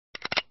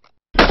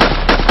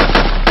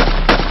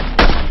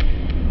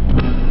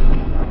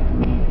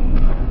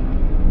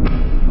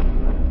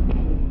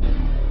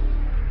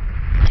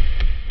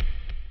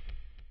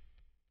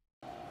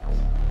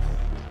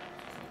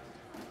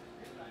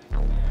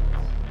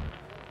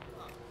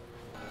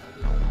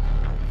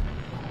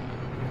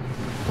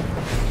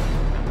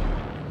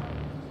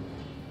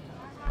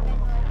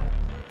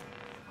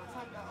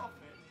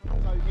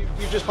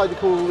just played the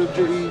Call of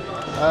Duty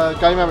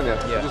game, haven't you?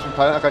 Yeah. Just been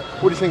playing. Okay.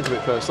 What do you think of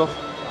it first off?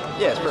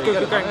 Yeah, it's pretty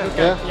good. Good game.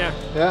 Yeah.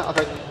 Yeah.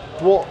 Okay.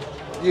 What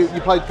you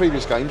played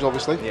previous games,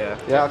 obviously. Yeah.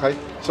 Yeah. Okay.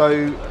 So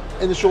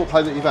in the short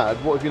play that you've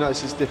had, what have you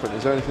noticed is different?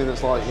 Is there anything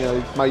that's like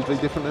majorly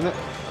different in it?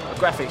 The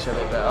graphics are a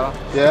bit better.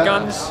 Yeah.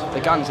 The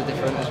guns are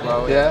different as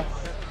well. Yeah.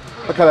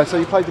 Okay. Then, so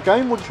you played the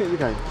game. What do you think of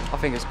the game? I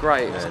think it's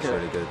great. Yeah, it's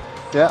really good.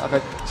 Yeah.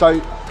 Okay. So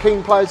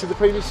keen players of the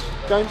previous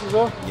games as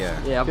well. Yeah.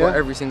 Yeah, I've got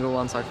every single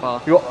one so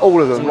far. You got all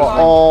of them. Right,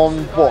 on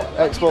what?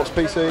 Xbox,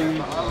 PC,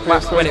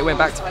 Back PS3? when it went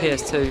back to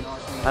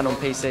PS2 and on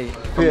PC.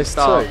 From the PS2?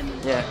 start.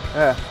 Yeah.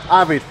 Yeah.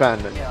 Avid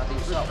fan then.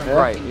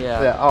 Great.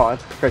 Yeah. Yeah. All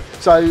right. Okay.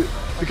 So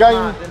the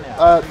game,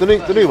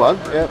 the new one,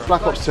 yeah,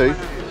 Black Ops 2.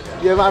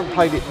 You haven't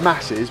played it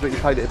masses, but you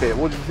played it a bit.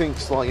 What do you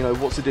think's like?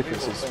 What's the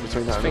differences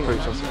between that and the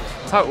previous ones?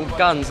 Total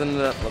guns and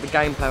the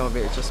gameplay of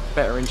it is just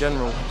better in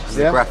general.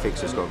 The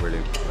graphics has got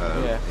really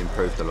Yeah.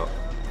 improved a lot.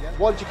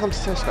 Why did you come to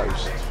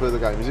Tesco's for the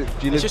game?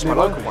 Do you It's just my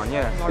nearby? local one,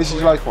 yeah. This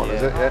is your local one,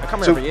 is it? I Yeah. come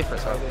here So, every year for it,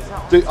 so.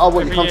 you come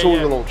Every to all year,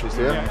 the yeah. launches,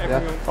 do you? Yeah,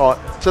 every All right.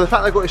 So the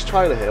fact they've got this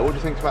trailer here, what do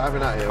you think about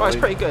having that here? Oh, it's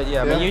pretty good,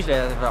 yeah. I mean, Yeah? usually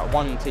there's like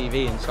one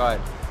TV inside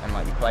and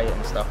like you play it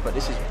and stuff, but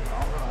this is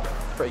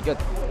pretty good.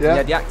 Yeah?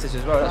 Yeah, the actors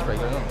as well, that's pretty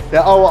good.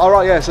 Yeah. Oh, all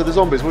right. Yeah. So the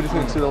zombies. What do you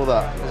think of all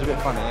that? It's a bit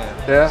funny, yeah.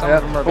 Yeah. Some Yeah.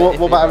 of them are a bit What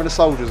iffy, about having but- the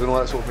soldiers and all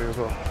that sort of thing as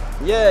well?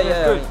 Yeah,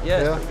 yeah, good. yeah,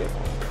 it's Yeah. pretty good.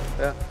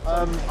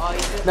 Yeah.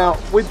 Now,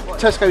 with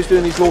Tesco's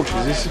doing these launches,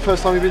 is this the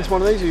first time you've been to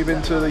one of these, or you've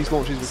been to these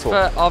launches before?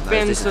 But I've No,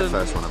 been this is the to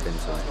first one I've been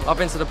to. I've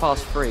been to the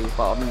past 3,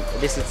 but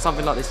this is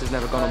something like this has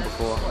never gone on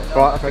before.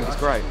 Right. I think it's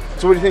great.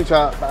 So what do you think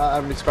about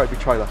having this great big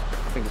trailer?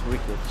 I think it's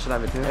wicked. Should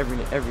have it every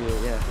year.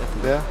 Yeah,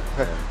 definitely. Yeah.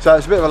 Okay. So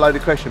it's a bit of a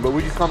loaded question, but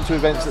would you come to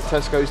events that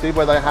Tesco's did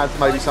where they had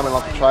maybe something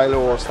like a trailer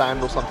or a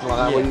stand or something like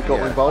that where you got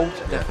Yeah.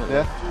 involved? Definitely.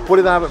 Yeah. What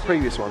did they have at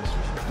previous ones?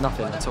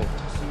 Nothing at all.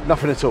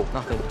 Nothing at all.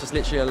 Nothing. Just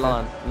literally a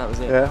line, and that was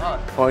it. Yeah.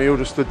 Oh, you all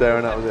just stood there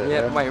and that was it.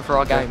 Yeah, waiting for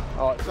our game.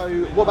 All right. So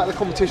what about the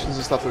competitions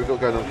and stuff that we've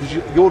got going on?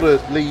 Because you're the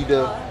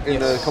leader in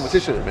the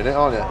competition at the minute,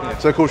 aren't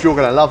you? So of course you're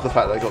going to love the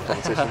fact they've got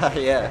competitions.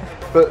 Yeah.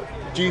 But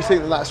do you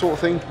think that sort of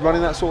thing,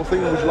 running that sort of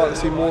thing, would you like to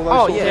see more of those? Oh,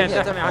 sort of yeah, things?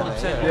 definitely,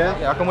 100%. Yeah?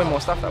 Yeah, I can win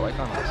more stuff that way,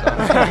 can't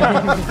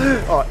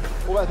I? So. All right.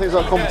 What about things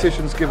like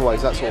competitions,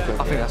 giveaways, that sort of thing?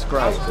 I think that's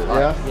great.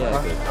 Yeah.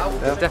 Yeah.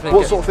 Yeah. Definitely What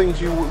good. sort of things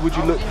would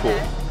you look for?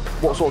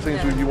 What sort of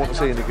things would you want to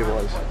see in the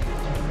giveaways?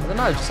 I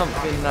don't know, just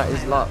something that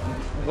is like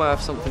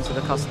worth something to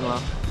the customer.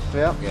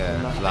 Yeah.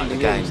 Yeah, Like like the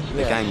being game, used,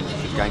 the yeah.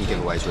 game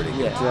giveaway is really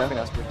good. Yeah, I think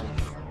that's wicked.